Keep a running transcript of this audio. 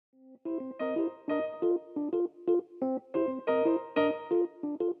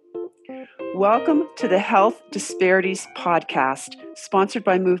Welcome to the Health Disparities Podcast, sponsored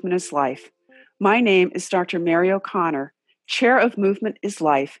by Movement is Life. My name is Dr. Mary O'Connor, Chair of Movement is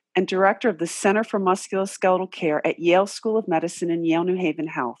Life and Director of the Center for Musculoskeletal Care at Yale School of Medicine and Yale New Haven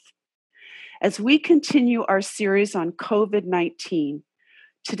Health. As we continue our series on COVID-19,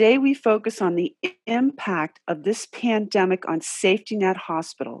 today we focus on the impact of this pandemic on safety net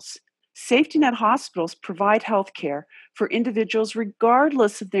hospitals. Safety net hospitals provide health care for individuals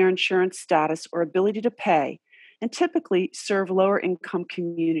regardless of their insurance status or ability to pay, and typically serve lower income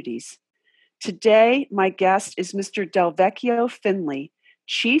communities. Today, my guest is Mr. Delvecchio Finley,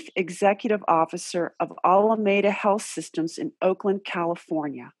 Chief Executive Officer of Alameda Health Systems in Oakland,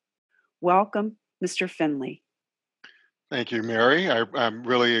 California. Welcome, Mr. Finley. Thank you, Mary. I'm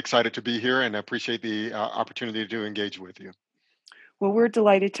really excited to be here and I appreciate the opportunity to engage with you. Well, we're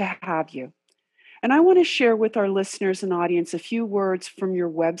delighted to have you. And I want to share with our listeners and audience a few words from your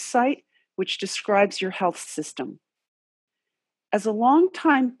website, which describes your health system. As a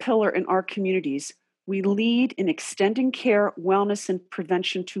longtime pillar in our communities, we lead in extending care, wellness, and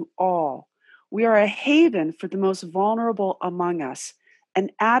prevention to all. We are a haven for the most vulnerable among us, an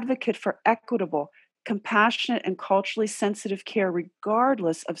advocate for equitable, compassionate, and culturally sensitive care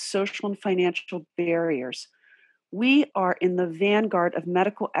regardless of social and financial barriers. We are in the vanguard of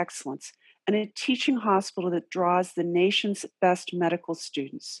medical excellence and a teaching hospital that draws the nation's best medical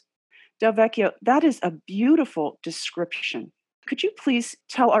students. Delvecchio, that is a beautiful description. Could you please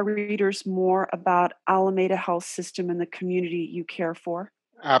tell our readers more about Alameda Health System and the community you care for?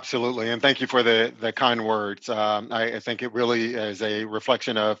 Absolutely, and thank you for the kind words. I think it really is a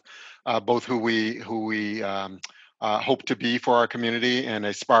reflection of both who we hope to be for our community and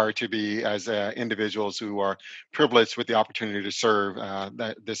aspire to be as individuals who are privileged with the opportunity to serve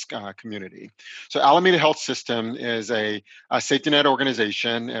this community. So Alameda Health System is a safety net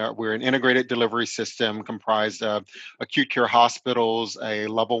organization. We're an integrated delivery system comprised of acute care hospitals, a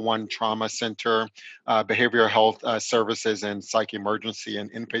level 1 trauma center, behavioral health services, and psych emergency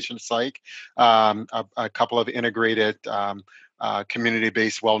and inpatient psych, a couple of integrated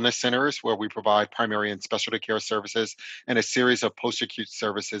community-based wellness centers where we provide primary and specialty care services, and a series of post-acute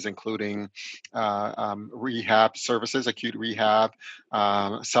services, including rehab services, acute rehab,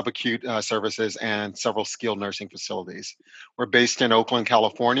 subacute services, and several skilled nursing facilities. We're based in Oakland,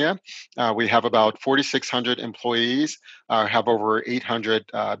 California. We have about 4,600 employees, have over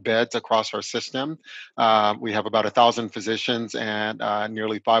 800 beds across our system. We have about 1,000 physicians and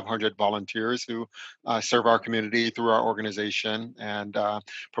nearly 500 volunteers who serve our community through our organization and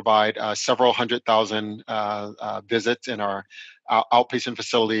provide several 100,000 visits in our outpatient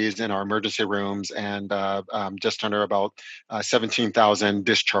facilities, in our emergency rooms, and just under about 17,000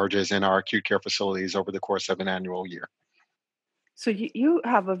 discharges in our acute care facilities over the course of an annual year. So you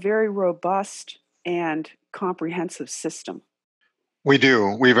have a very robust and comprehensive system. We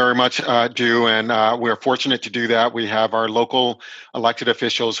do. We very much do, and we're fortunate to do that. We have our local elected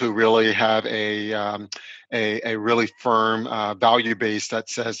officials who really have a really firm value base that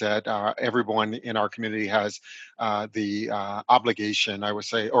says that everyone in our community has the obligation, I would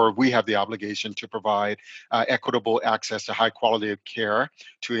say, or we have the obligation to provide equitable access to high quality of care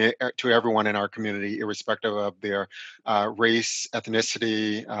to everyone in our community, irrespective of their race,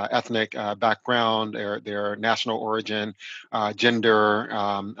 ethnicity, ethnic background, their national origin, gender,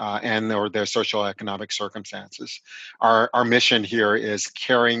 and or their socioeconomic circumstances. Our mission here is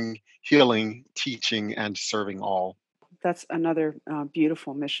caring, healing, teaching, and serving all. That's another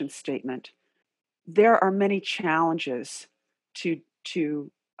beautiful mission statement. There are many challenges to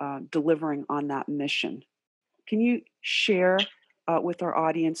delivering on that mission. Can you share with our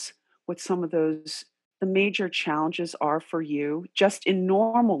audience what some of the major challenges are for you just in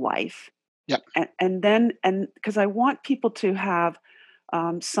normal life? Yeah. And because I want people to have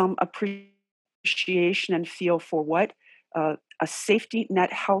some appreciation and feel for what a safety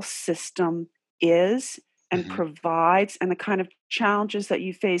net health system is and provides, and the kind of challenges that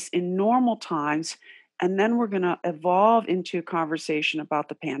you face in normal times. And then we're going to evolve into a conversation about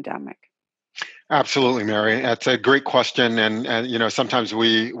the pandemic. Absolutely, Mary. That's a great question, and you know, sometimes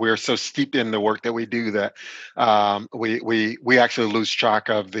we're so steeped in the work that we do that we actually lose track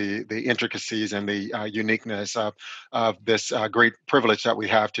of the intricacies and the uniqueness of this great privilege that we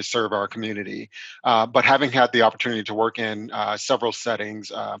have to serve our community. But having had the opportunity to work in several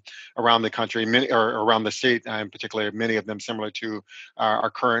settings around the country, or around the state in particular, many of them similar to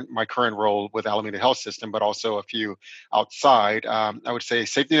my current role with Alameda Health System, but also a few outside, I would say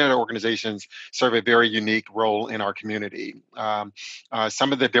safety net organizations serve a very unique role in our community.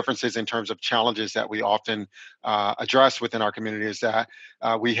 Some of the differences in terms of challenges that we often address within our community is that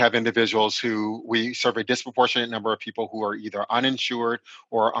we have individuals who we serve a disproportionate number of people who are either uninsured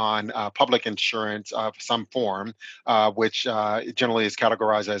or on public insurance of some form, which generally is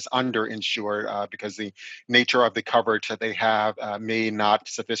categorized as underinsured because the nature of the coverage that they have may not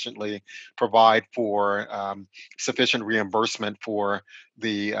sufficiently provide for sufficient reimbursement for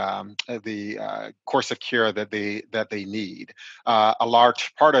the course of care that they need. A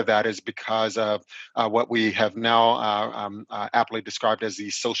large part of that is because of what we have now aptly described as the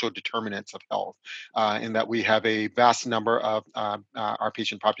social determinants of health, in that we have a vast number of our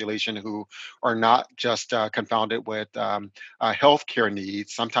patient population who are not just confounded with healthcare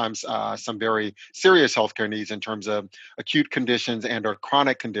needs, sometimes some very serious healthcare needs in terms of acute conditions and or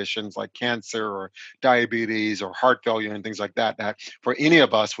chronic conditions like cancer or diabetes or heart failure and things like that, that for any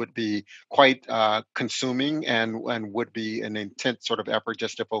of us would be quite consuming and would be an intense sort of effort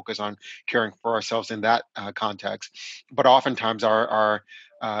just to focus on caring for ourselves in that context. But oftentimes our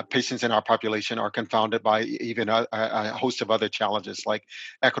patients in our population are confounded by even a host of other challenges like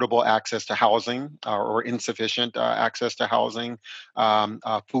equitable access to housing or insufficient access to housing,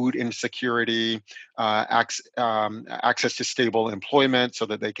 food insecurity, access to stable employment so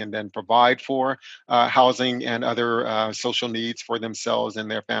that they can then provide for housing and other social needs for themselves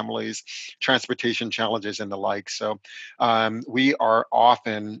and their families, transportation challenges and the like. So we are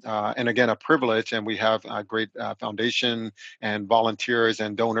often, and again, a privilege, and we have a great foundation and volunteers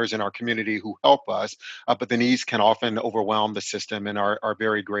and donors in our community who help us, but the needs can often overwhelm the system and are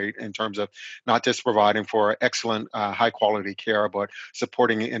very great in terms of not just providing for excellent, high quality care, but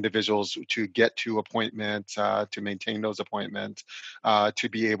supporting individuals to get to appointments, to maintain those appointments, to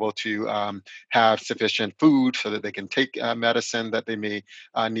be able to have sufficient food so that they can take medicine that they may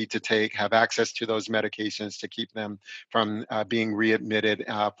need to take, have access to those medications to keep them from being readmitted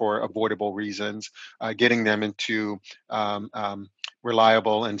for avoidable reasons, getting them into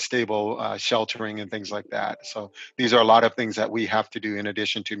reliable and stable sheltering and things like that. So these are a lot of things that we have to do in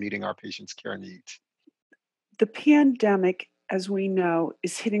addition to meeting our patients' care needs. The pandemic, as we know,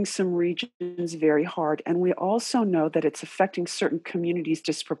 is hitting some regions very hard, and we also know that it's affecting certain communities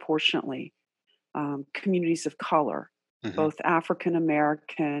disproportionately, communities of color, Mhm. both African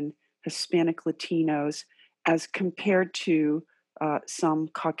American, Hispanic, Latinos, as compared to some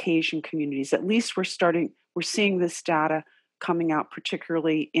Caucasian communities. At least we're seeing this data coming out,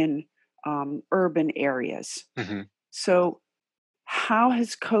 particularly in urban areas. Mhm. So, how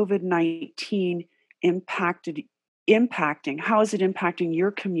has COVID-19 impacted impacting? How is it impacting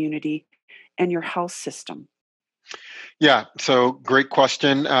your community and your health system? Yeah, so great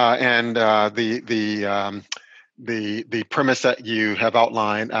question, and the premise that you have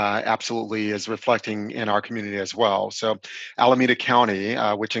outlined absolutely is reflecting in our community as well. So, Alameda County,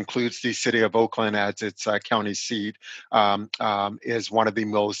 which includes the city of Oakland as its county seat, is one of the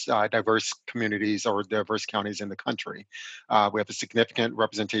most diverse communities or diverse counties in the country. We have a significant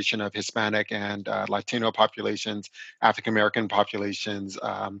representation of Hispanic and Latino populations, African American populations,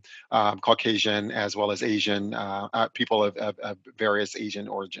 Caucasian, as well as Asian people of various Asian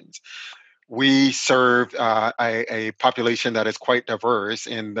origins. We serve a population that is quite diverse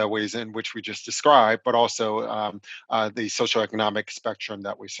in the ways in which we just described, but also the socioeconomic spectrum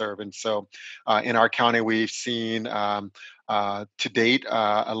that we serve. And so in our county, we've seen to date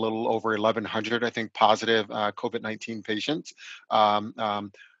a little over 1,100, I think, positive COVID-19 patients. Um,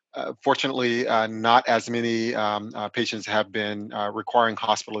 um, Fortunately, not as many patients have been requiring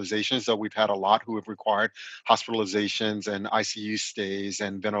hospitalizations, though we've had a lot who have required hospitalizations and ICU stays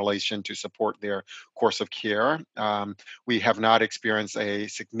and ventilation to support their course of care. We have not experienced a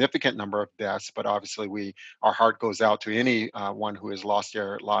significant number of deaths, but obviously, our heart goes out to any one who has lost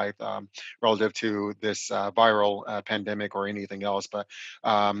their life relative to this viral pandemic or anything else. But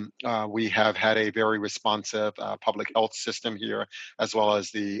we have had a very responsive public health system here, as well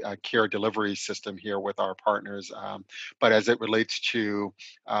as the care delivery system here with our partners. But as it relates to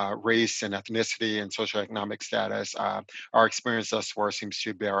race and ethnicity and socioeconomic status, our experience thus far seems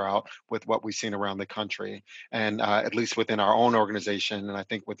to bear out with what we've seen around the country. And at least within our own organization, and I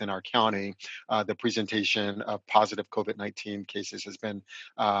think within our county, the presentation of positive COVID-19 cases has been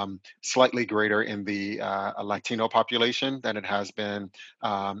slightly greater in the Latino population than it has been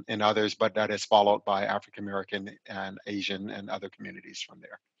in others, but that is followed by African American and Asian and other communities from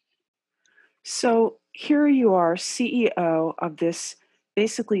there. So here you are, CEO of this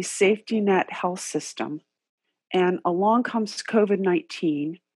basically safety net health system, and along comes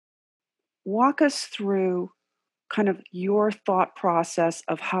COVID-19. Walk us through kind of your thought process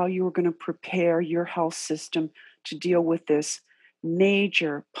of how you were going to prepare your health system to deal with this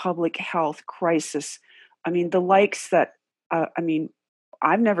major public health crisis. I mean, the likes that, I mean,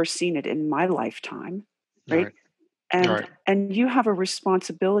 I've never seen it in my lifetime, right? Right. And Right. and you have a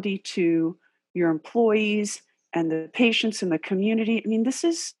responsibility to your employees and the patients in the community. I mean, this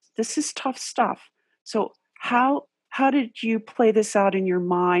is tough stuff. So how did you play this out in your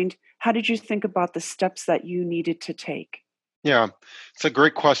mind? How did you think about the steps that you needed to take? Yeah, it's a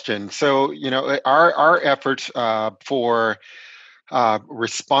great question. So, our efforts for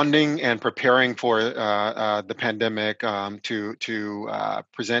responding and preparing for the pandemic to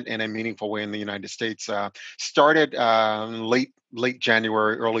present in a meaningful way in the United States started late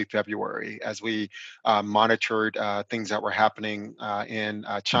January, early February, as we monitored things that were happening in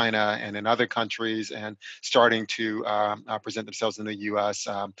China and in other countries, and starting to present themselves in the U.S.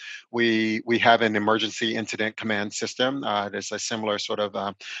 We have an emergency incident command system. There's a similar sort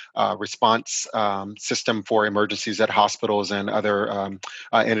of response system for emergencies that hospitals and other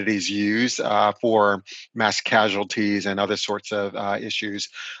entities use for mass casualties and other sorts of issues.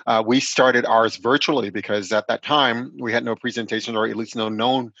 We started ours virtually because at that time we had no presentations, or at least no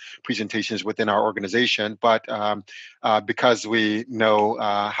known presentations within our organization. But because we know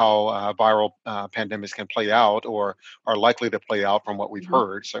how viral pandemics can play out, or are likely to play out from what we've Mhm.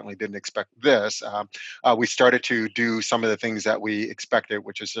 heard, certainly didn't expect this. We started to do some of the things that we expected,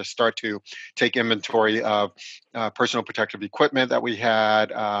 which is to start to take inventory of personal protective equipment that we had,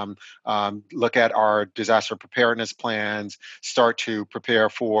 look at our disaster preparedness plans, start to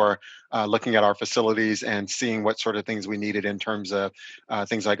prepare for looking at our facilities and seeing what sort of things we needed in terms of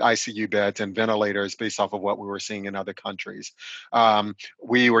things like ICU beds and ventilators based off of what we were seeing in other countries.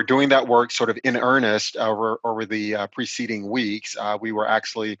 We were doing that work sort of in earnest over the preceding weeks. We were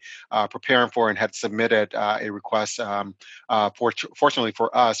actually preparing for and had submitted a request, fortunately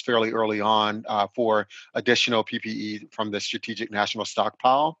for us, fairly early on for additional PPE from the Strategic National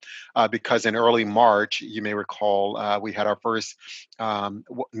Stockpile, because in early March, you may recall, we had our first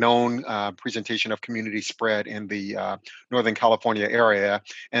known presentation of community spread in the Northern California area,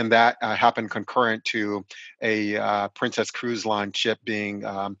 and that happened concurrent to a Princess Cruise Line ship being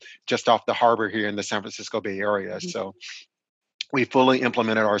just off the harbor here in the San Francisco Bay Area. Mhm. So we fully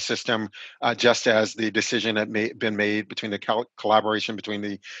implemented our system, just as the decision had been made between the collaboration between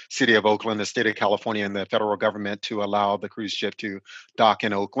the city of Oakland, the state of California, and the federal government to allow the cruise ship to dock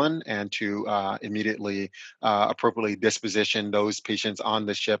in Oakland, and to immediately appropriately disposition those patients on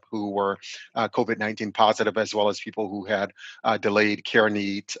the ship who were COVID-19 positive, as well as people who had delayed care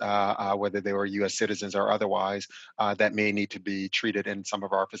needs, whether they were U.S. citizens or otherwise, that may need to be treated in some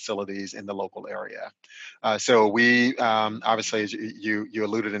of our facilities in the local area. So we obviously, as you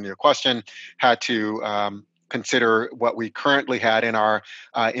alluded in your question, had to consider what we currently had in our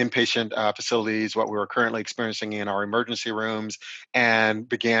inpatient facilities, what we were currently experiencing in our emergency rooms, and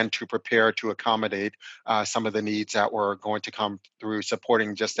began to prepare to accommodate some of the needs that were going to come through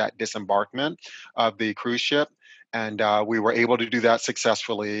supporting just that disembarkment of the cruise ship. And we were able to do that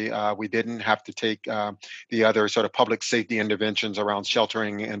successfully. We didn't have to take the other sort of public safety interventions around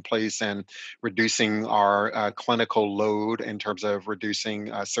sheltering in place and reducing our clinical load in terms of reducing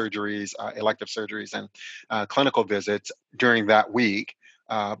surgeries, elective surgeries, and clinical visits during that week.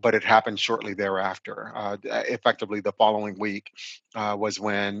 But it happened shortly thereafter. Effectively, the following week was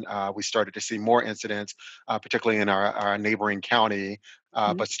when we started to see more incidents, particularly in our neighboring county,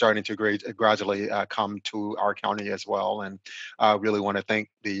 Mhm. but starting to gradually come to our county as well. And really want to thank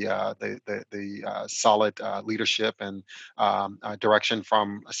the solid leadership and direction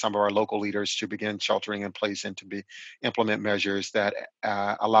from some of our local leaders to begin sheltering in place and to implement measures that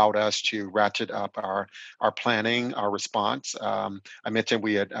allowed us to ratchet up our planning, our response. I mentioned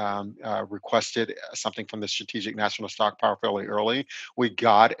we had requested something from the Strategic National Stockpile fairly early. We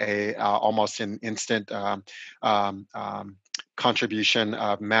got a almost an instant um, um, contribution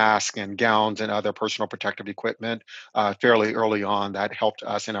of masks and gowns and other personal protective equipment fairly early on. That helped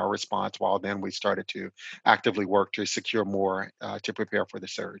us in our response, while then we started to actively work to secure more to prepare for the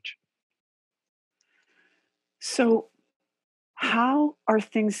surge. So, how are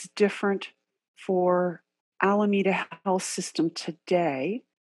things different for Alameda Health System today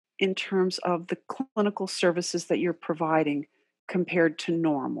in terms of the clinical services that you're providing compared to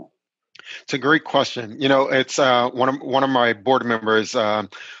normal? It's a great question. It's one of my board members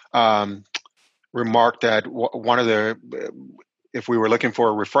um, remarked that one of the if we were looking for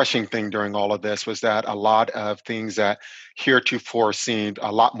a refreshing thing during all of this, was that a lot of things that heretofore seemed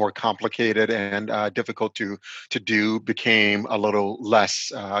a lot more complicated and difficult to do became a little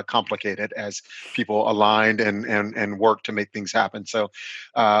less complicated as people aligned and worked to make things happen. So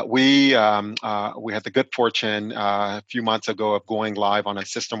we had the good fortune a few months ago of going live on a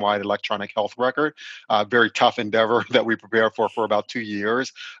system-wide electronic health record. Very tough endeavor that we prepared for about 2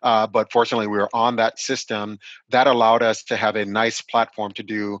 years, but fortunately we were on that system. That allowed us to have a nice platform to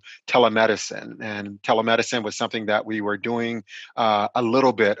do telemedicine, and telemedicine was something that we were doing a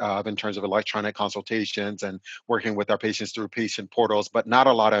little bit of in terms of electronic consultations and working with our patients through patient portals, but not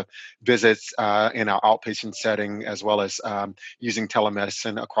a lot of visits in our outpatient setting, as well as using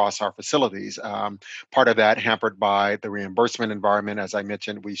telemedicine across our facilities. Part of that hampered by the reimbursement environment. As I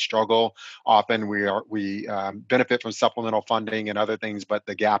mentioned, we struggle often. We benefit from supplemental funding and other things, but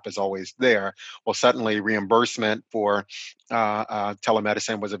the gap is always there. Well, suddenly reimbursement for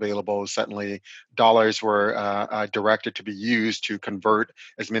telemedicine was available. Suddenly dollars were directed to be used to convert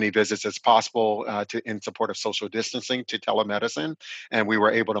as many visits as possible in support of social distancing to telemedicine. And we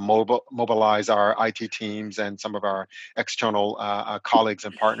were able to mobilize our IT teams and some of our external colleagues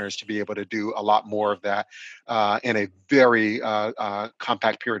and partners to be able to do a lot more of that in a very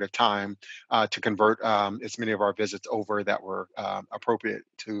compact period of time to convert as many of our visits over that were appropriate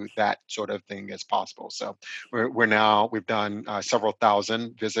to that sort of thing as possible. So we've done several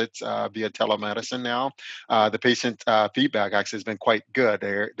thousand visits via telemedicine now. The patient feedback actually has been quite good.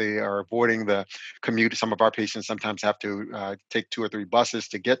 They are avoiding the commute. Some of our patients sometimes have to take 2 or 3 buses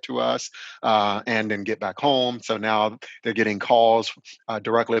to get to us and then get back home. So now they're getting calls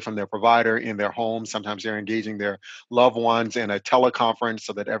directly from their provider in their home. Sometimes they're engaging their loved ones in a teleconference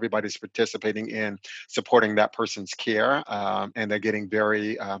so that everybody's participating in supporting that person's care. And they're getting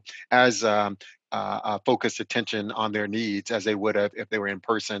very as focused attention on their needs as they would have if they were in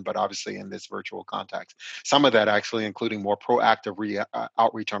person, but obviously in this virtual context. Some of that actually including more proactive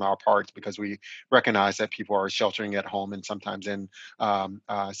outreach on our parts, because we recognize that people are sheltering at home and sometimes in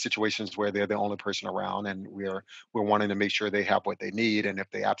situations where they're the only person around, and we're wanting to make sure they have what they need, and if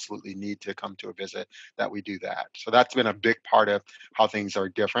they absolutely need to come to a visit, that we do that. So that's been a big part of how things are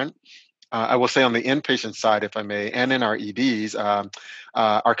different. I will say on the inpatient side, if I may, and in our EDs,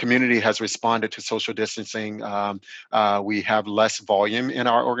 our community has responded to social distancing. We have less volume in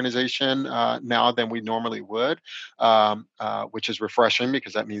our organization now than we normally would, which is refreshing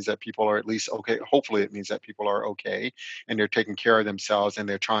because that means that people are at least okay. Hopefully, it means that people are okay and they're taking care of themselves and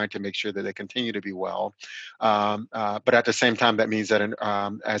they're trying to make sure that they continue to be well. But at the same time, that means that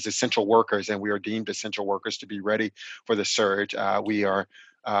as essential workers, and we are deemed essential workers to be ready for the surge, we are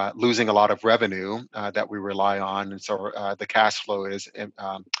losing a lot of revenue that we rely on, and so the cash flow is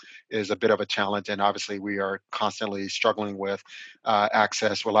a bit of a challenge. And obviously, we are constantly struggling with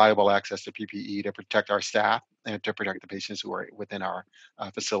reliable access to PPE to protect our staff and to protect the patients who are within our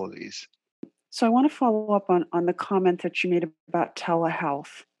facilities. So I want to follow up on the comment that you made about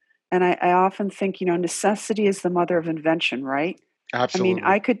telehealth. And I often think, necessity is the mother of invention, right? I mean,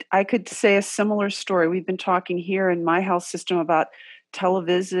 Absolutely. I could say a similar story. We've been talking here in my health system about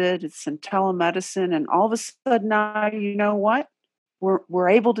televisits and telemedicine, and all of a sudden now, you know what? We're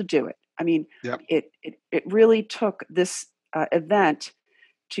able to do it. I mean, Yep. it really took this event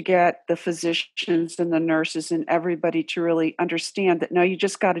to get the physicians and the nurses and everybody to really understand that no, you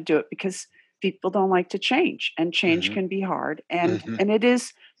just got to do it, because people don't like to change, and change Hmm. can be hard, and Hmm. it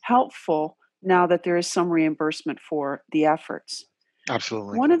is helpful now that there is some reimbursement for the efforts.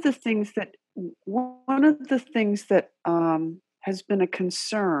 Absolutely. One of the things that has been a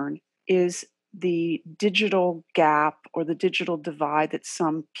concern is the digital gap or the digital divide that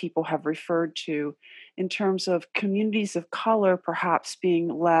some people have referred to, in terms of communities of color perhaps being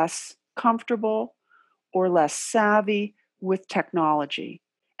less comfortable or less savvy with technology,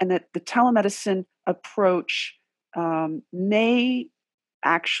 and that the telemedicine approach may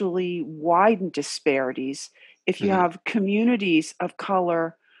actually widen disparities if you Hmm. have communities of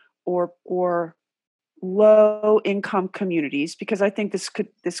color or low income communities, because I think this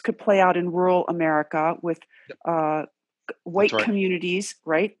could play out in rural America with Yep. uh, That's white right. communities,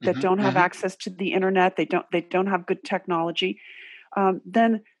 right, that Hmm. don't have Hmm. access to the internet, they don't have good technology.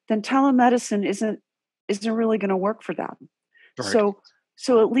 Then telemedicine isn't really going to work for them. Right.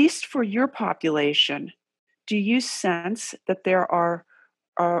 So at least for your population, do you sense that there are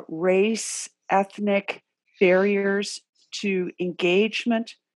race, ethnic barriers to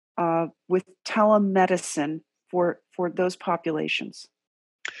engagement with telemedicine for those populations?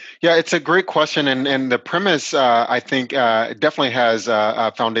 Yeah, it's a great question, and the premise I think definitely has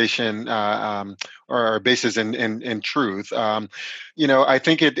a foundation or basis in truth. I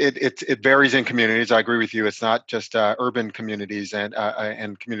think it varies in communities. I agree with you. It's not just urban communities and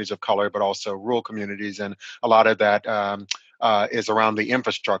communities of color, but also rural communities, and a lot of that. Is around the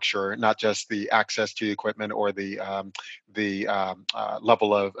infrastructure, not just the access to equipment or the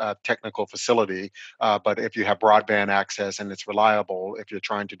level of technical facility, but if you have broadband access and it's reliable, if you're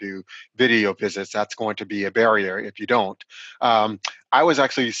trying to do video visits, that's going to be a barrier if you don't. Um, I was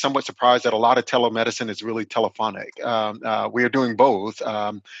actually somewhat surprised that a lot of telemedicine is really telephonic. We are doing both,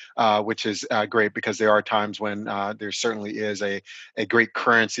 which is great because there are times when there certainly is a great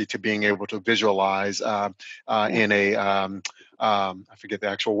currency to being able to visualize Yeah. in I forget the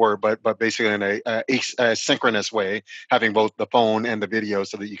actual word, but basically in a synchronous way, having both the phone and the video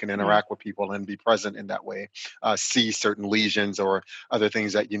so that you can Yeah. interact with people and be present in that way, see certain lesions or other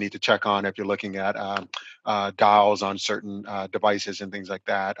things that you need to check on if you're looking at dials on certain devices and things like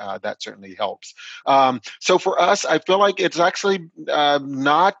that. That certainly helps. So for us, I feel like it's actually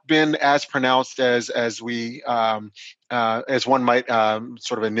not been as pronounced as we. As one might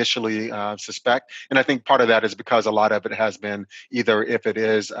sort of initially suspect. And I think part of that is because a lot of it has been either if it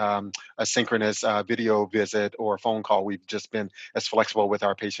is a synchronous video visit or a phone call, we've just been as flexible with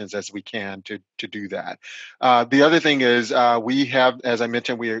our patients as we can to do that. The other thing is we have, as I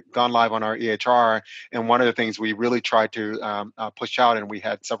mentioned, we've gone live on our EHR. And one of the things we really tried to push out, and we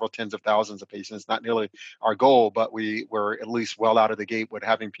had several tens of thousands of patients, not nearly our goal, but we were at least well out of the gate with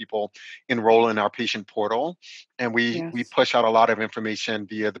having people enroll in our patient portal, and we Yes. push out a lot of information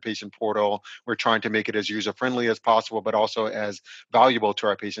via the patient portal. We're trying to make it as user friendly as possible, but also as valuable to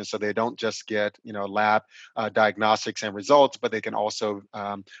our patients, so they don't just get lab diagnostics and results, but they can also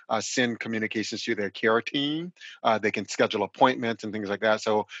send communications to their care team. They can schedule appointments and things like that.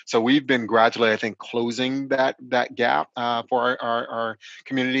 So we've been gradually, I think, closing that gap for our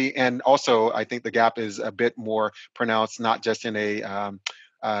community, and also I think the gap is a bit more pronounced, not just in a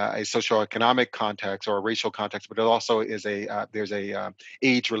socioeconomic context or a racial context, but it also is there's a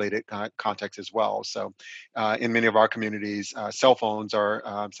age-related context as well. So, in many of our communities, cell phones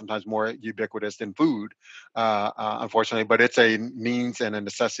are sometimes more ubiquitous than food, unfortunately. But it's a means and a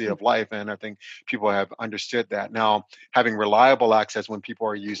necessity of life, and I think people have understood that. Now, having reliable access when people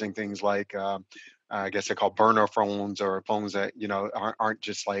are using things like I guess they're called burner phones or phones that aren't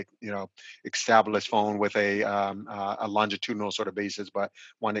just like established phone with a longitudinal sort of basis, but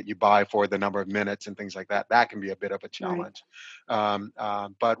one that you buy for the number of minutes and things like that. That can be a bit of a Right. challenge,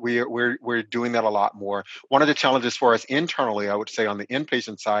 but we're doing that a lot more. One of the challenges for us internally, I would say, on the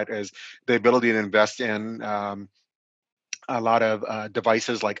inpatient side, is the ability to invest in. A lot of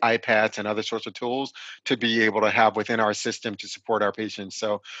devices like iPads and other sorts of tools to be able to have within our system to support our patients.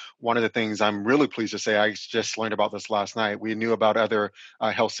 So, one of the things I'm really pleased to say, I just learned about this last night. We knew about other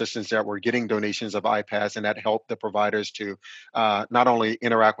health systems that were getting donations of iPads, and that helped the providers to not only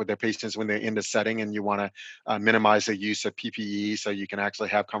interact with their patients when they're in the setting, and you want to minimize the use of PPE so you can actually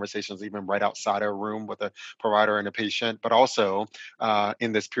have conversations even right outside a room with a provider and a patient, but also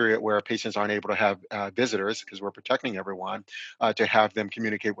in this period where patients aren't able to have visitors because we're protecting everyone, to have them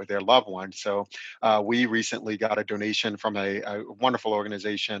communicate with their loved ones. So we recently got a donation from a wonderful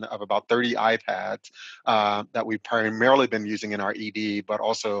organization of about 30 iPads that we've primarily been using in our ED, but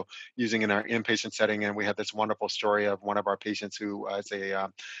also using in our inpatient setting. And we had this wonderful story of one of our patients who is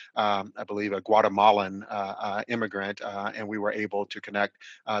I believe, a Guatemalan immigrant, and we were able to connect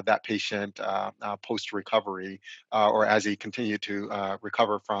that patient post recovery or as he continued to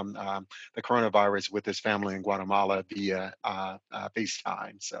recover from the coronavirus with his family in Guatemala via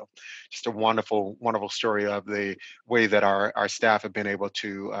FaceTime. So, just a wonderful, wonderful story of the way that our staff have been able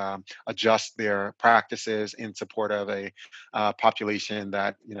to adjust their practices in support of a population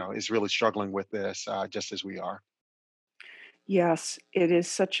that is really struggling with this, just as we are. Yes, it is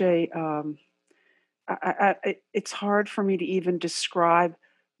such a. It's hard for me to even describe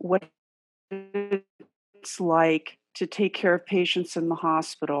what it's like to take care of patients in the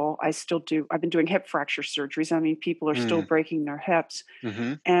hospital. I still do. I've been doing hip fracture surgeries. I mean, people are still Mm, breaking their hips,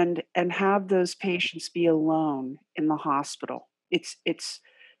 hmm. and have those patients be alone in the hospital. It's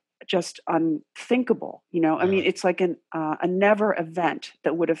just unthinkable. I Yeah. mean, it's like a never event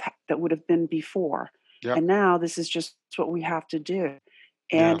that would have been before, Yep. and now this is just what we have to do,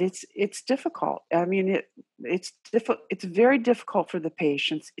 Yeah. and it's difficult. I mean, it's very difficult for the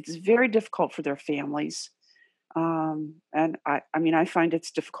patients. It's very difficult for their families, and I mean, I find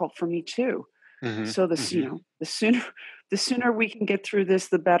it's difficult for me too. Hmm. So Hmm. the sooner the sooner we can get through this,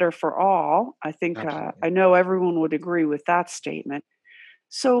 the better for all. I think Absolutely. I know everyone would agree with that statement.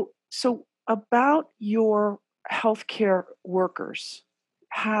 So about your healthcare workers,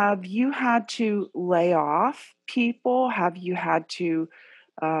 have you had to lay off people? Have you had to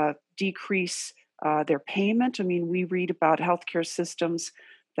decrease their payment? I mean, we read about healthcare systems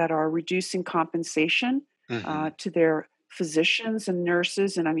that are reducing compensation Hmm. to their physicians and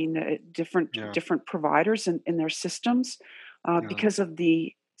nurses, and I mean Yeah. different providers in their systems Yeah. because of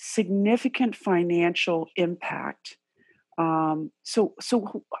the significant financial impact. So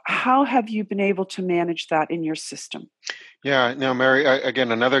how have you been able to manage that in your system? Yeah, no, Mary.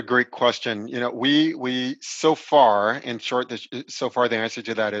 Again, another great question. We so far, in short, so far the answer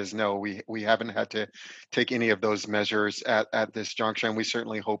to that is no. We haven't had to take any of those measures at this juncture, and we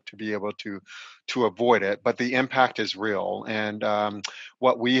certainly hope to be able to avoid it. But the impact is real, and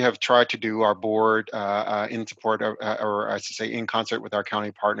what we have tried to do, our board, in support of, or I should say, in concert with our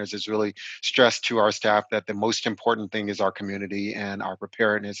county partners, is really stress to our staff that the most important thing is our community and our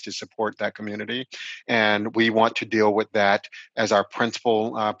preparedness to support that community, and we want to deal with that as our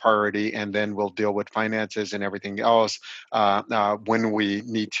principal priority, and then we'll deal with finances and everything else when we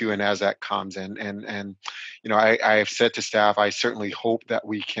need to, and as that comes. And I have said to staff, I certainly hope that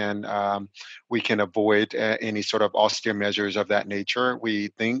we can avoid any sort of austere measures of that nature. We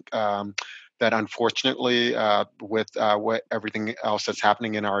think. That unfortunately, with what everything else that's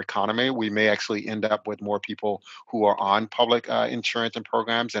happening in our economy, we may actually end up with more people who are on public insurance and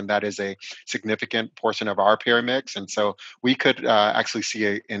programs, and that is a significant portion of our payer mix. And so we could actually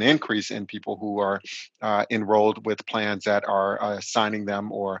see an increase in people who are enrolled with plans that are assigning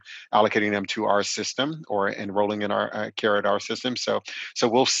them or allocating them to our system or enrolling in our care at our system. So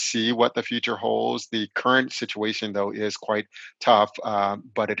we'll see what the future holds. The current situation, though, is quite tough,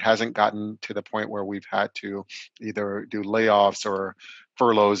 but it hasn't gotten to the point where we've had to either do layoffs or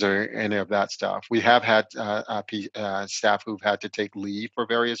furloughs or any of that stuff. We have had staff who've had to take leave for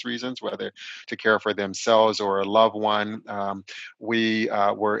various reasons, whether to care for themselves or a loved one. We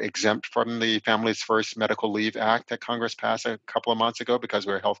were exempt from the Families First Medical Leave Act that Congress passed a couple of months ago because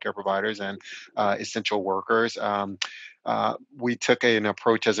we're healthcare providers and essential workers. We took an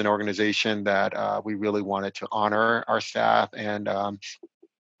approach as an organization that we really wanted to honor our staff and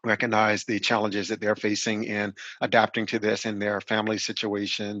recognize the challenges that they're facing in adapting to this in their family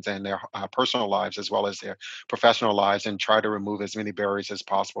situations and their personal lives as well as their professional lives, and try to remove as many barriers as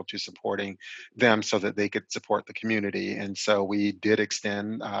possible to supporting them so that they could support the community. And so we did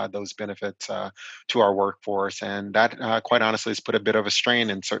extend those benefits to our workforce, and that quite honestly has put a bit of a strain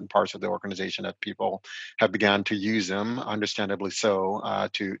in certain parts of the organization that people have begun to use them, understandably so,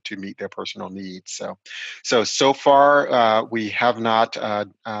 to meet their personal needs. So far, we have not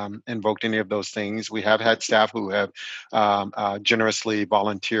invoked any of those things. We have had staff who have generously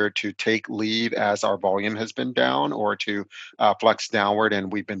volunteered to take leave as our volume has been down, or to flex downward, and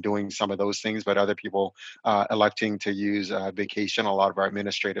we've been doing some of those things. But other people electing to use vacation. A lot of our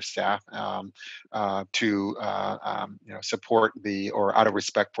administrative staff to support or out of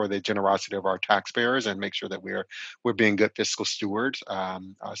respect for the generosity of our taxpayers, and make sure that we're being good fiscal stewards.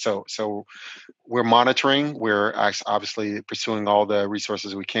 So we're monitoring. We're obviously pursuing all the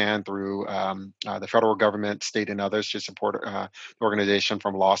resources we can through the federal government, state, and others to support the organization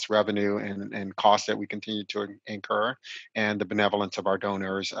from lost revenue and costs that we continue to incur, and the benevolence of our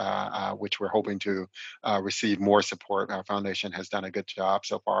donors, which we're hoping to receive more support. Our foundation has done a good job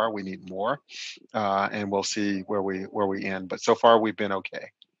so far. We need more, and we'll see where we end. But so far, we've been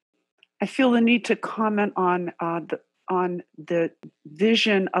okay. I feel the need to comment on the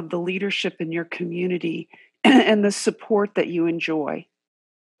vision of the leadership in your community and the support that you enjoy.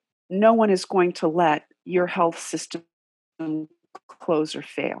 No one is going to let your health system close or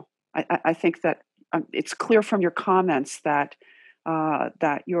fail. I think that it's clear from your comments that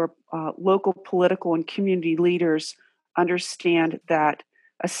that your local political and community leaders understand that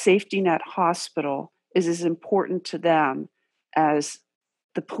a safety net hospital is as important to them as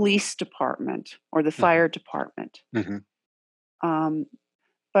the police department or the Hmm. fire department. Hmm. Um,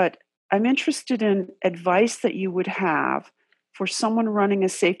 but I'm interested in advice that you would have for someone running a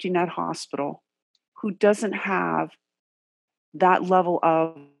safety net hospital who doesn't have that level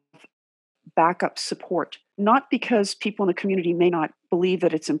of backup support, not because people in the community may not believe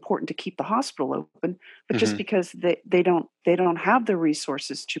that it's important to keep the hospital open, but just Hmm. because they don't have the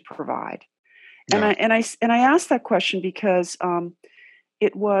resources to provide. And Yeah. I asked that question because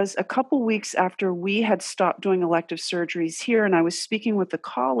it was a couple weeks after we had stopped doing elective surgeries here, and I was speaking with a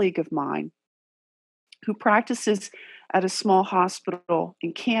colleague of mine who practices at a small hospital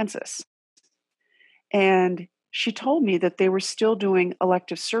in Kansas. And she told me that they were still doing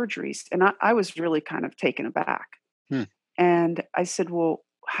elective surgeries. And I was really kind of taken aback. Hmm. And I said, well,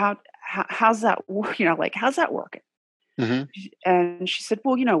 how's that, how's that working? Hmm. And she said,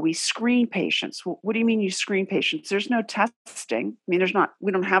 well, we screen patients. Well, what do you mean you screen patients? There's no testing. I mean,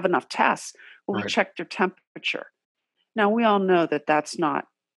 we don't have enough tests. Well, we Right. check their temperature. Now, we all know that that's not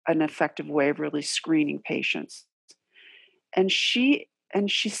an effective way of really screening patients. And she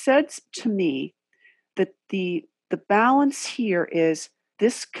said to me that the balance here is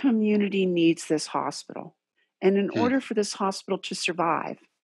this community needs this hospital. And in Mm. order for this hospital to survive,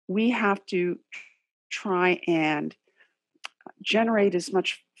 we have to try and generate as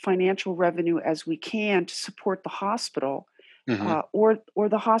much financial revenue as we can to support the hospital, Hmm. or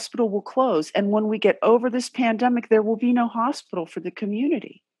the hospital will close. And when we get over this pandemic, there will be no hospital for the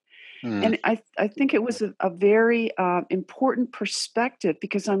community. Mm. And I think it was a very important perspective,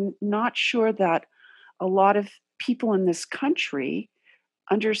 because I'm not sure that a lot of people in this country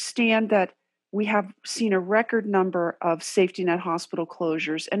understand that we have seen a record number of safety net hospital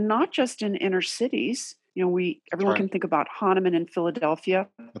closures, and not just in inner cities. That's Everyone right. can think about Hahnemann in Philadelphia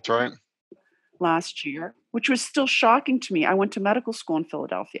That's right. last year, which was still shocking to me. I went to medical school in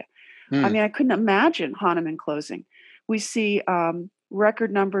Philadelphia. I Mm. mean, I couldn't imagine Hahnemann closing. We see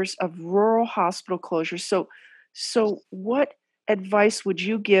record numbers of rural hospital closures. So what advice would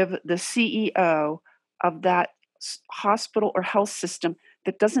you give the CEO of that hospital or health system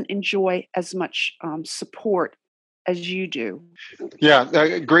that doesn't enjoy as much support as you do?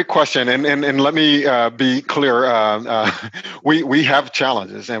 Yeah, great question, and let me be clear. We have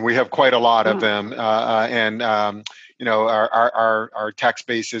challenges, and we have quite a lot of Uh, them. And our tax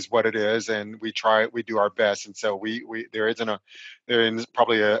base is what it is, and we do our best. And so we there is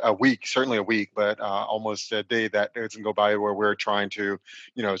probably a week, certainly a week, but almost a day that doesn't go by where we're trying to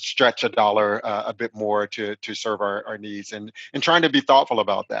stretch a dollar a bit more to serve our needs, and trying to be thoughtful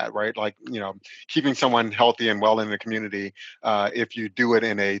about that, right? Like keeping someone healthy and well in the community, if you do it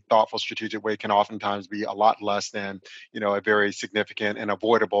in a thoughtful, strategic way, can oftentimes be a lot less than a very significant and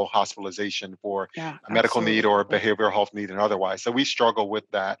avoidable hospitalization for yeah, a medical need or a absolutely. behavioral health need and otherwise. So we struggle with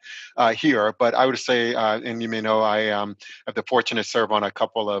that here. But I would say, and you may know, I have the fortune to serve on a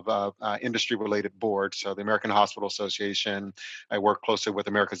couple of industry-related boards. So the American Hospital Association. I work closely with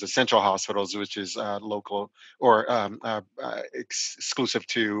America's Essential Hospitals, which is local or exclusive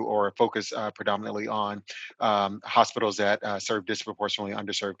to or focus predominantly on hospitals that serve disproportionately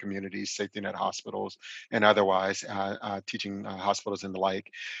underserved communities, safety net hospitals, and otherwise teaching hospitals and the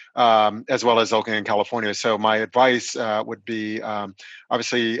like, as well as Oakland and California. So my advice would be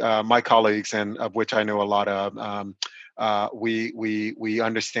obviously my colleagues, and of which I know a lot of. We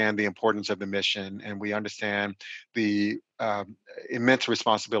understand the importance of the mission, and we understand the immense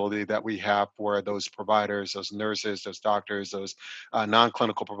responsibility that we have for those providers, those nurses, those doctors, those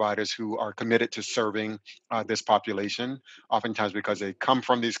non-clinical providers who are committed to serving this population, oftentimes because they come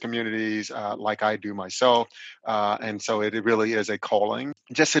from these communities, like I do myself. And so it really is a calling,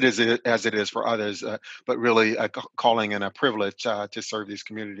 just as it is for others, but really a calling and a privilege to serve these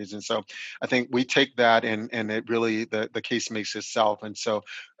communities. And so I think we take that, and it really, the case makes itself. And so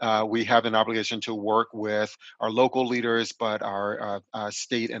we have an obligation to work with our local leaders, but our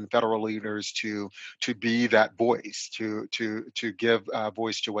state and federal leaders to be that voice, to give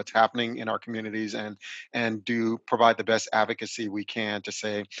voice to what's happening in our communities, and do provide the best advocacy we can to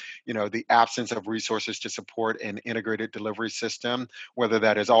say, the absence of resources to support an integrated delivery system, whether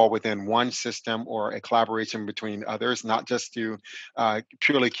that is all within one system or a collaboration between others, not just to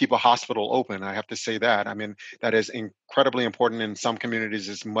purely keep a hospital open. I have to say that. I mean, that is incredibly important in some communities.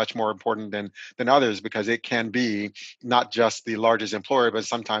 Is much more important than others, because it can be not just the largest employer, but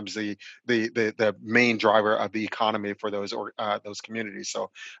sometimes the main driver of the economy for those communities. So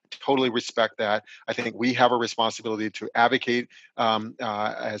totally respect that. I think we have a responsibility to advocate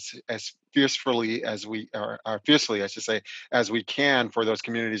as fiercely as fiercely, I should say, as we can for those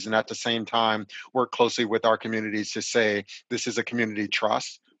communities, and at the same time work closely with our communities to say this is a community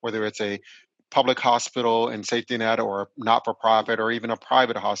trust, whether it's a public hospital and safety net, or not for profit, or even a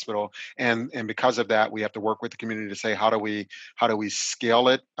private hospital. And because of that, we have to work with the community to say, how do we scale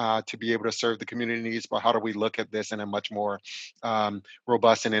it to be able to serve the community needs, but how do we look at this in a much more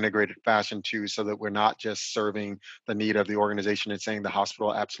robust and integrated fashion too, so that we're not just serving the need of the organization and saying the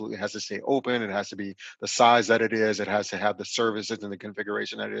hospital absolutely has to stay open, it has to be the size that it is, it has to have the services and the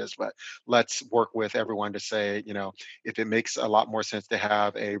configuration that it is. But let's work with everyone to say, if it makes a lot more sense to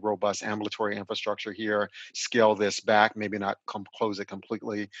have a robust ambulatory infrastructure here, scale this back, maybe not close it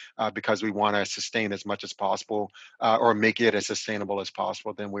completely because we want to sustain as much as possible or make it as sustainable as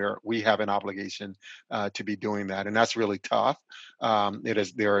possible, then we have an obligation to be doing that. And that's really tough.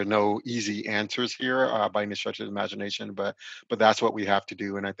 There are no easy answers here by any stretch of the imagination, but that's what we have to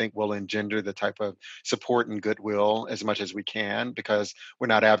do. And I think we'll engender the type of support and goodwill as much as we can, because we're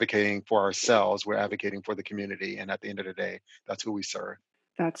not advocating for ourselves, we're advocating for the community. And at the end of the day, that's who we serve.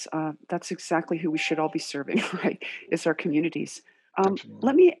 That's exactly who we should all be serving, right? Is our communities. Absolutely.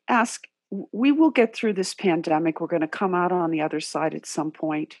 Let me ask. We will get through this pandemic. We're going to come out on the other side at some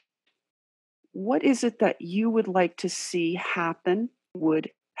point. What is it that you would like to see happen would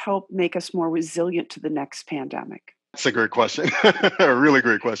help make us more resilient to the next pandemic? That's a great question. A really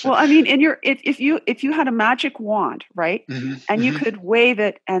great question. Well, I mean, if you had a magic wand, right, Hmm. and you Hmm. could wave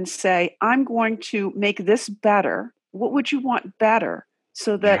it and say, "I'm going to make this better," what would you want better?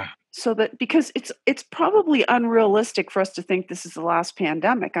 So that Yeah. because it's probably unrealistic for us to think this is the last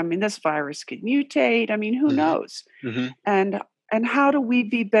pandemic. I mean, this virus could mutate. I mean, who Hmm. knows? Hmm. And and how do we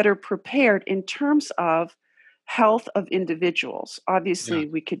be better prepared in terms of health of individuals? Yeah. Obviously,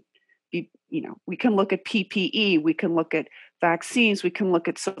 we could be, we can look at PPE, we can look at vaccines, we can look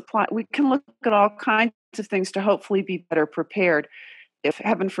at supply, we can look at all kinds of things to hopefully be better prepared if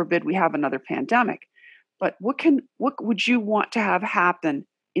heaven forbid we have another pandemic. But what would you want to have happen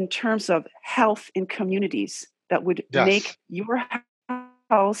in terms of health in communities that would make Yes. your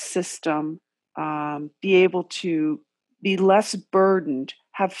health system be able to be less burdened,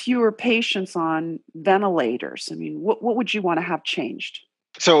 have fewer patients on ventilators? I mean, what would you want to have changed?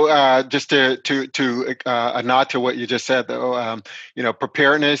 So just to a nod to what you just said, though,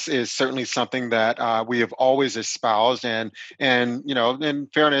 preparedness is certainly something that we have always espoused, and in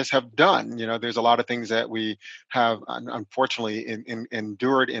fairness, have done. There's a lot of things that we have unfortunately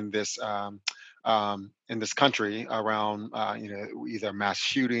endured in this country around either mass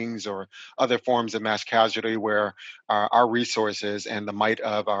shootings or other forms of mass casualty, where our resources and the might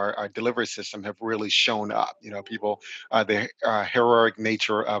of our delivery system have really shown up. People, the heroic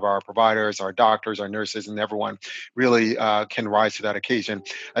nature of our providers, our doctors, our nurses, and everyone really can rise to that occasion.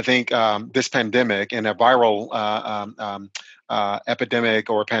 I think this pandemic and a viral epidemic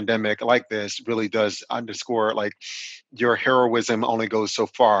or pandemic like this really does underscore, like, your heroism only goes so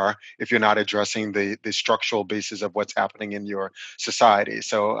far if you're not addressing the structural basis of what's happening in your society.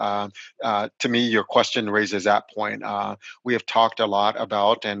 So, to me, your question raises that point. We have talked a lot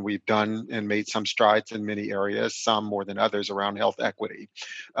about, and we've done and made some strides in many areas, some more than others, around health equity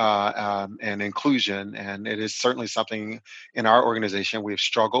and inclusion. And it is certainly something in our organization we've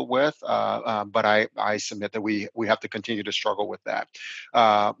struggled with, but I submit that we have to continue to struggle with that.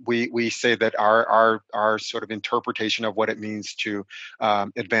 We say that our sort of interpretation of what it means to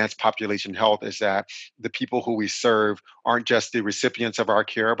advance population health is that the people who we serve aren't just the recipients of our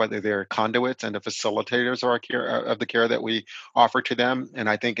care, but they're conduits and the facilitators of our care, of the care that we offer to them. And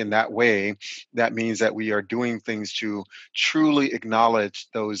I think in that way, that means that we are doing things to truly acknowledge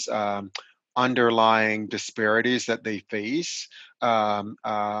those underlying disparities that they face,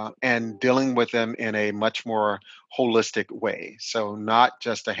 and dealing with them in a much more holistic way. So not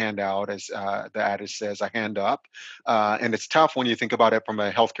just a handout, as the adage says, a hand up. And it's tough when you think about it from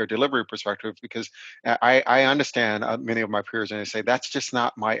a healthcare delivery perspective, because I understand many of my peers, and they say that's just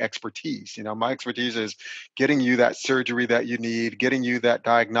not my expertise. My expertise is getting you that surgery that you need, getting you that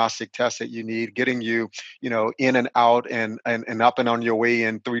diagnostic test that you need, getting you, in and out and up and on your way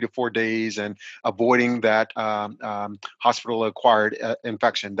in 3 to 4 days, and avoiding that hospital acquired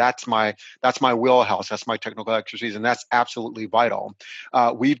infection. That's my wheelhouse. That's my technical expertise, and that's absolutely vital.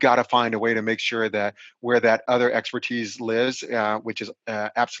 We've got to find a way to make sure that where that other expertise lives, which is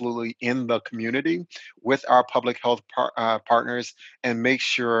absolutely in the community with our public health partners, and make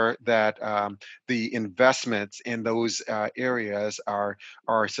sure that the investments in those areas are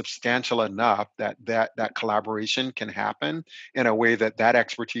substantial enough that collaboration can happen in a way that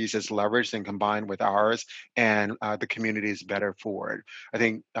expertise is leveraged and combined with ours, and the community is better for it. I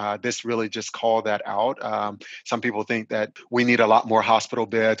think this really just called that out. Some people think that we need a lot more hospital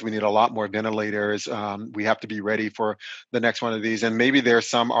beds, we need a lot more ventilators, we have to be ready for the next one of these. And maybe there's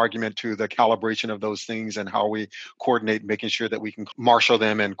some argument to the calibration of those things and how we coordinate, making sure that we can marshal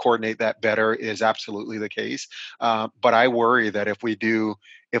them and coordinate that better is absolutely the case. But I worry that if we do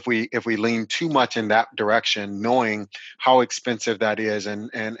if we lean too much in that direction, knowing how expensive that is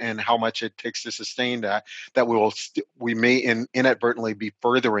and how much it takes to sustain that, that we may inadvertently be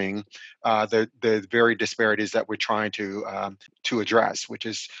furthering the very disparities that we're trying to address, which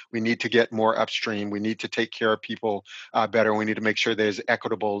is we need to get more upstream. We need to take care of people better. We need to make sure there's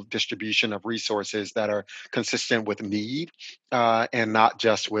equitable distribution of resources that are consistent with need, and not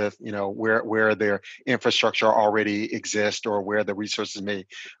just with where their infrastructure already exists or where the resources may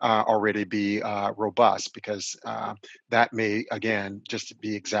already be robust, because that may again just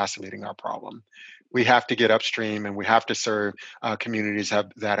be exacerbating our problem. We have to get upstream, and we have to serve communities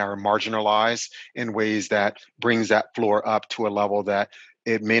that are marginalized in ways that brings that floor up to a level that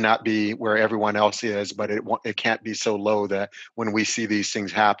it may not be where everyone else is, but it can't be so low that when we see these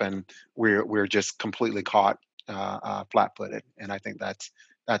things happen, we're just completely caught flat-footed. And I think that's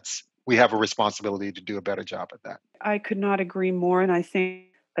we have a responsibility to do a better job at that. I could not agree more. And I think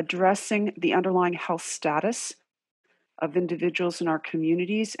addressing the underlying health status of individuals in our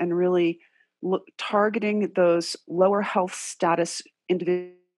communities and really targeting those lower health status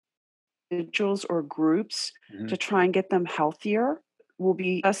individuals or groups to try and get them healthier will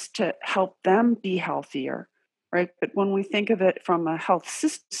be just to help them be healthier, right? But when we think of it from a health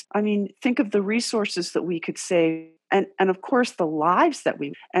system, I mean, think of the resources that we could save, and of course the lives that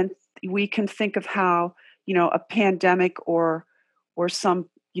we can think of how a pandemic or some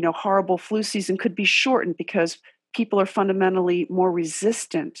horrible flu season could be shortened because people are fundamentally more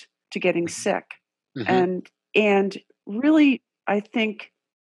resistant to getting sick. Mm-hmm. And really, I think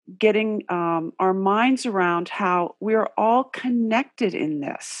getting our minds around how we're all connected in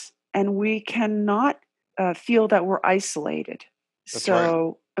this, and we cannot feel that we're isolated. That's right.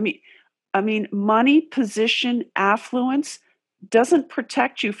 So, I mean, money, position, affluence doesn't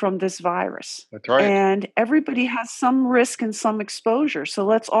protect you from this virus. That's right. And everybody has some risk and some exposure. So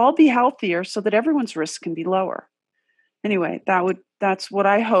let's all be healthier so that everyone's risk can be lower. Anyway, that's what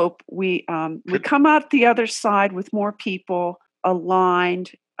I hope we come out the other side with more people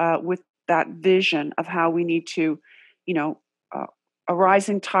aligned with that vision of how we need to, a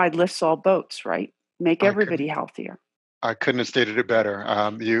rising tide lifts all boats, right? Make everybody healthier. I couldn't have stated it better.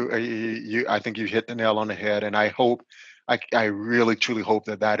 I think you hit the nail on the head, and I really truly hope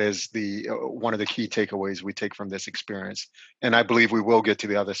that is the one of the key takeaways we take from this experience. And I believe we will get to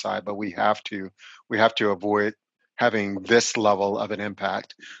the other side, but we have to avoid having this level of an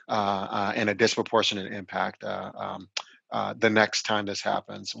impact and a disproportionate impact the next time this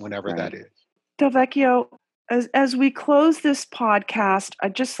happens, whenever that is. Delvecchio, as we close this podcast,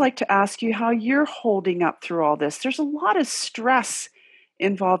 I'd just like to ask you how you're holding up through all this. There's a lot of stress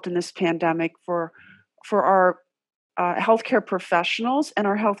involved in this pandemic for our healthcare professionals and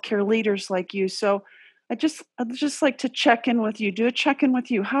our healthcare leaders like you. So I'd just like to check in with you. Do a check in with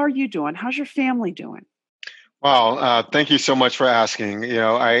you. How are you doing? How's your family doing? Wow, thank you so much for asking.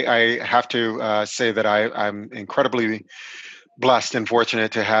 I have to say that I'm incredibly blessed and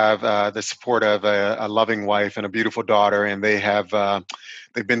fortunate to have the support of a loving wife and a beautiful daughter, and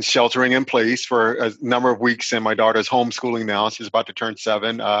they've been sheltering in place for a number of weeks. And my daughter's homeschooling now; she's about to turn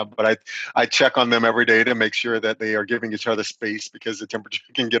 7. But I check on them every day to make sure that they are giving each other space, because the temperature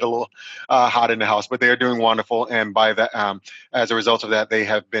can get a little hot in the house. But they are doing wonderful, and by that, as a result of that, they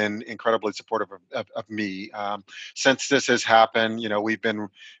have been incredibly supportive of me. Since this has happened, we've been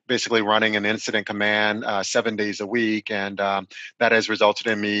basically running an incident command 7 days a week, and that has resulted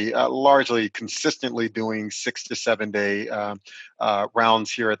in me largely consistently doing 6 to 7 day rounds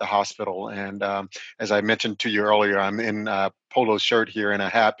here at the hospital. And as I mentioned to you earlier, I'm in a polo shirt here and a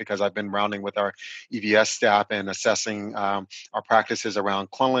hat because I've been rounding with our EVS staff and assessing our practices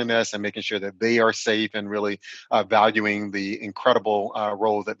around cleanliness and making sure that they are safe, and really valuing the incredible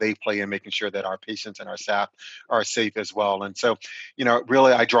role that they play in making sure that our patients and our staff are safe as well. And so,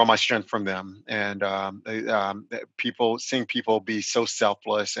 really, I draw my strength from them, and seeing people be so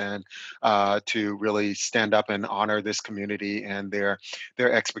selfless, and to really stand up and honor this community and their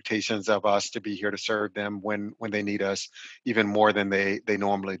expectations of us to be here to serve them when they need us even more than they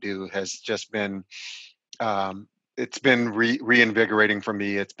normally do, has just been it's been reinvigorating for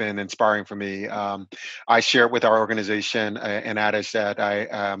me. It's been inspiring for me. I share it with our organization an adage that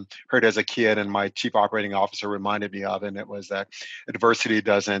I heard as a kid, and my chief operating officer reminded me of, and it was that adversity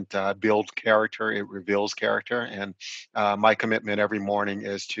doesn't build character; it reveals character. And my commitment every morning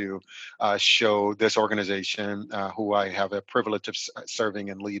is to show this organization, who I have a privilege of serving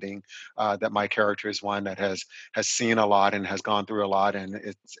and leading, that my character is one that has seen a lot and has gone through a lot,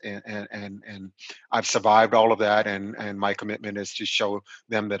 and I've survived all of that. that, and my commitment is to show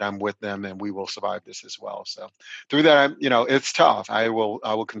them that I'm with them, and we will survive this as well. So through that, it's tough. I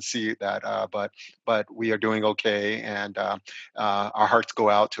will concede that, but we are doing okay, and our hearts go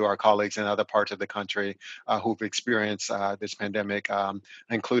out to our colleagues in other parts of the country who've experienced this pandemic,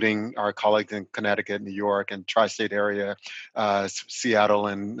 including our colleagues in Connecticut, New York, and tri-state area, Seattle,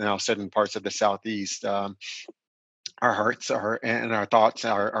 and now certain parts of the Southeast. Our hearts are and our thoughts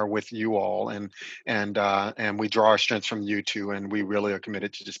are with you all, and we draw our strength from you too, and we really are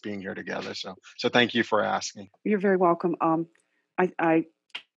committed to just being here together. So thank you for asking. You're very welcome. I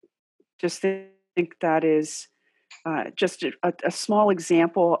just think that is just a small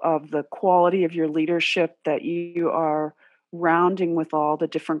example of the quality of your leadership, that you are rounding with all the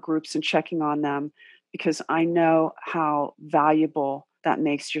different groups and checking on them, because I know how valuable that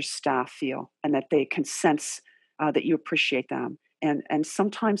makes your staff feel, and that they can sense that you appreciate them. And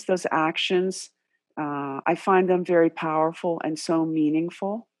sometimes those actions, I find them very powerful and so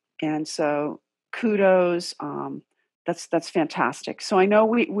meaningful. And so kudos. That's fantastic. So I know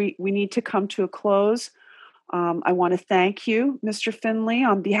we need to come to a close. I want to thank you, Mr. Finley,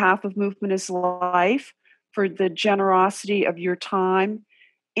 on behalf of Movement is Life, for the generosity of your time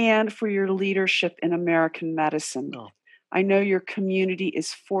and for your leadership in American medicine. Oh. I know your community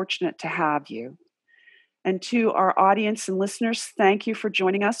is fortunate to have you. And to our audience and listeners, thank you for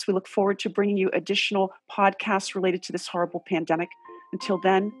joining us. We look forward to bringing you additional podcasts related to this horrible pandemic. Until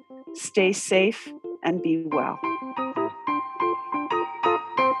then, stay safe and be well.